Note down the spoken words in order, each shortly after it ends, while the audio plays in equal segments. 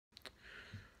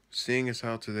Seeing as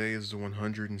how today is the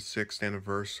 106th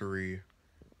anniversary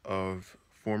of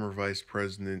former Vice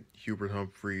President Hubert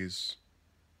Humphrey's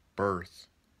birth,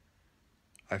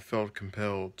 I felt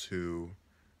compelled to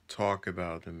talk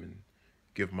about him and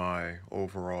give my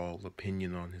overall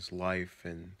opinion on his life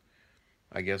and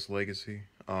I guess legacy.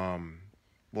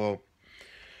 Well,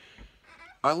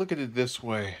 I look at it this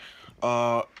way.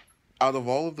 Uh, Out of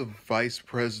all of the vice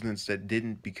presidents that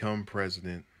didn't become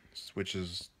presidents, which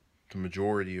is the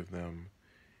majority of them,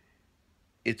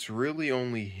 it's really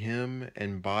only him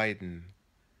and Biden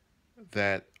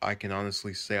that I can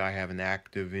honestly say I have an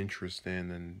active interest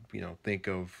in and, think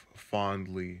of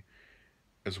fondly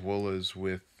as well as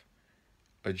with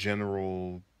a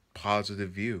general positive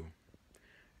view.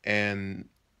 And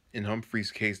in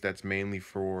Humphrey's case, that's mainly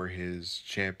for his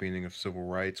championing of civil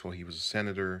rights while he was a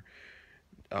senator,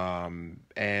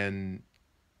 and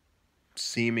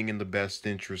seeming in the best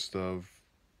interest of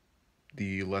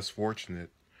the less fortunate,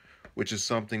 which is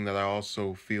something that I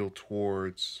also feel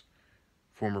towards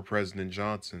former President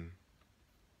Johnson.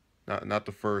 Not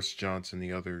the first Johnson,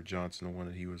 the other Johnson, the one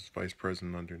that he was vice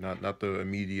president under. Not the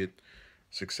immediate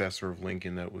successor of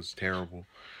Lincoln that was terrible.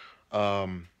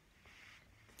 Um,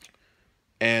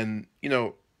 and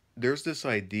there's this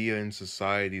idea in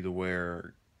society to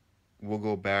where we'll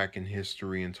go back in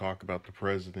history and talk about the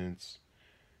presidents,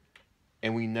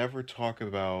 and we never talk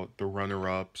about the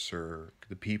runner-ups or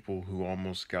the people who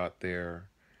almost got there,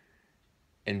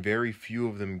 and very few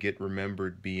of them get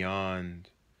remembered beyond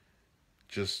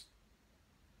just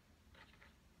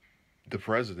the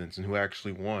presidents and who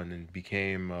actually won and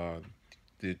became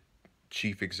the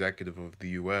chief executive of the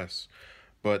U.S.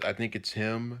 But I think it's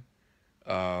him,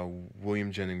 uh,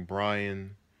 William Jennings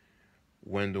Bryan,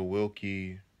 Wendell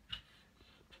Willkie,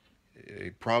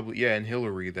 probably, yeah, and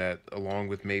Hillary, that along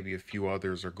with maybe a few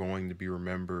others are going to be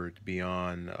remembered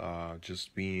beyond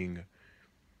just being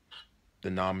the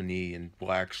nominee and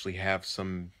will actually have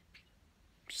some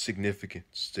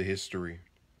significance to history.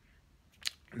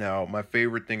 Now, my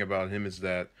favorite thing about him is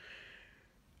that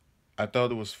I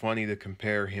thought it was funny to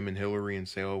compare him and Hillary and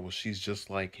say, oh, well, she's just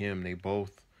like him. They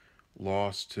both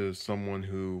lost to someone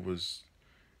who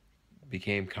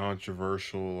became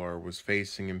controversial or was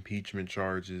facing impeachment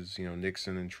charges,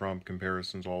 Nixon and Trump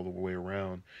comparisons all the way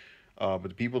around.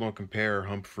 But people don't compare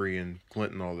Humphrey and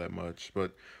Clinton all that much.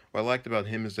 But what I liked about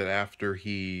him is that after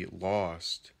he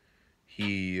lost,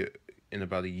 he, in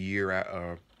about a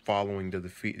year following the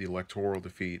defeat, the electoral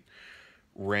defeat,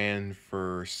 ran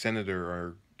for senator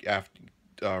or after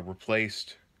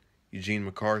replaced Eugene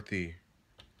McCarthy,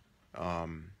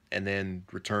 and then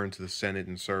returned to the Senate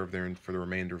and served there for the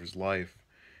remainder of his life,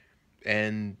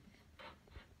 and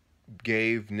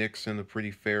gave Nixon a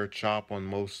pretty fair chop on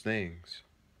most things.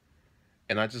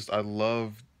 And I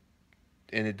love,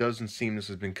 and it doesn't seem this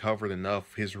has been covered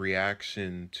enough, his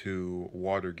reaction to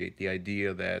Watergate. The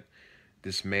idea that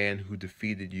this man who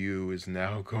defeated you is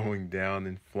now going down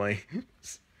in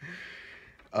flames.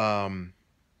 um,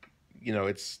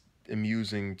 it's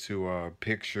amusing to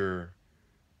picture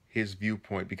his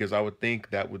viewpoint because I would think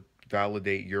that would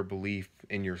validate your belief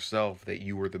in yourself that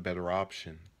you were the better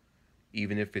option,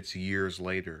 even if it's years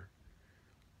later.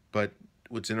 But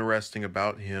what's interesting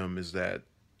about him is that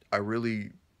I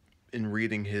really, in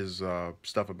reading his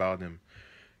stuff about him,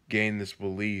 gained this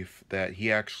belief that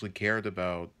he actually cared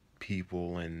about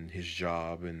people and his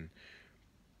job and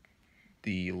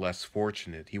the less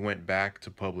fortunate. He went back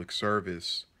to public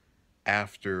service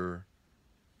after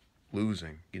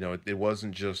losing. It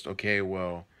wasn't just, okay,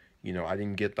 well, I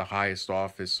didn't get the highest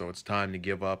office, so it's time to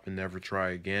give up and never try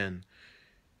again.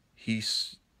 He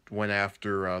went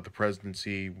after the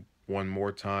presidency one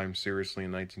more time seriously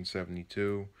in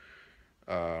 1972.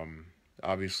 Um,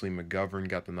 Obviously, McGovern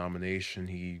got the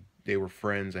nomination. They were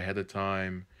friends ahead of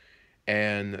time,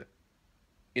 and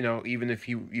even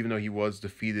though he was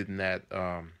defeated in that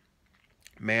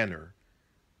manner,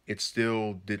 it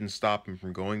still didn't stop him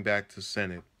from going back to the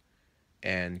Senate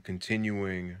and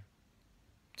continuing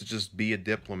to just be a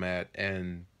diplomat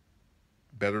and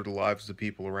better the lives of the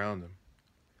people around him.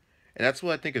 And that's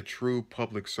what I think a true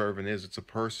public servant is. It's a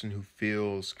person who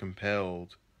feels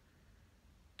compelled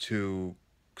to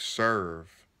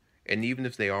serve. And even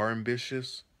if they are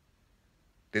ambitious,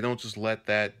 they don't just let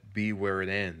that be where it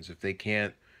ends. If they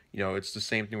can't, it's the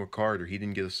same thing with Carter. He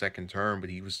didn't get a second term, but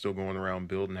he was still going around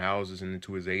building houses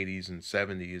into his 80s and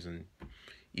 70s, and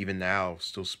even now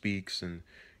still speaks and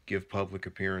give public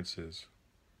appearances.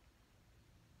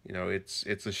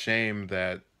 It's a shame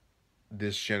that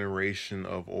this generation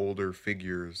of older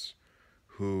figures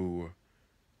who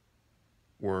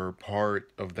were part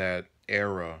of that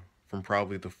era from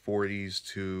probably the 40s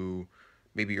to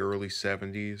maybe early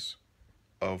 70s,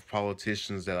 of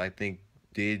politicians that I think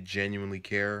did genuinely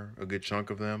care, a good chunk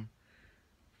of them,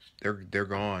 they're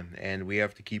gone. And we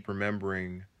have to keep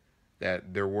remembering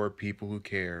that there were people who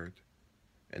cared,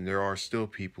 and there are still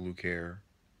people who care,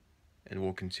 and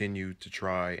will continue to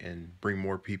try and bring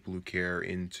more people who care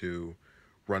into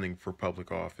running for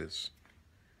public office.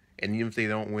 And even if they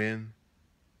don't win,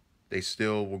 they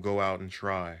still will go out and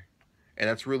try. And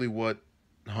that's really what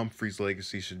Humphrey's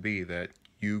legacy should be, that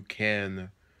you can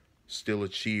still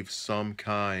achieve some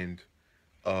kind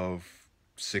of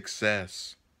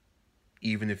success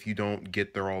even if you don't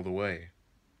get there all the way.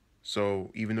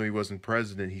 So even though he wasn't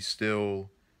president, he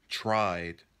still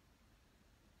tried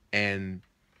and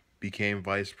became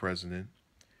vice president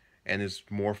and is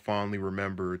more fondly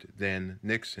remembered than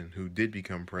Nixon, who did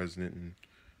become president and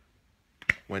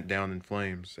went down in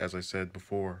flames, as I said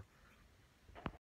before.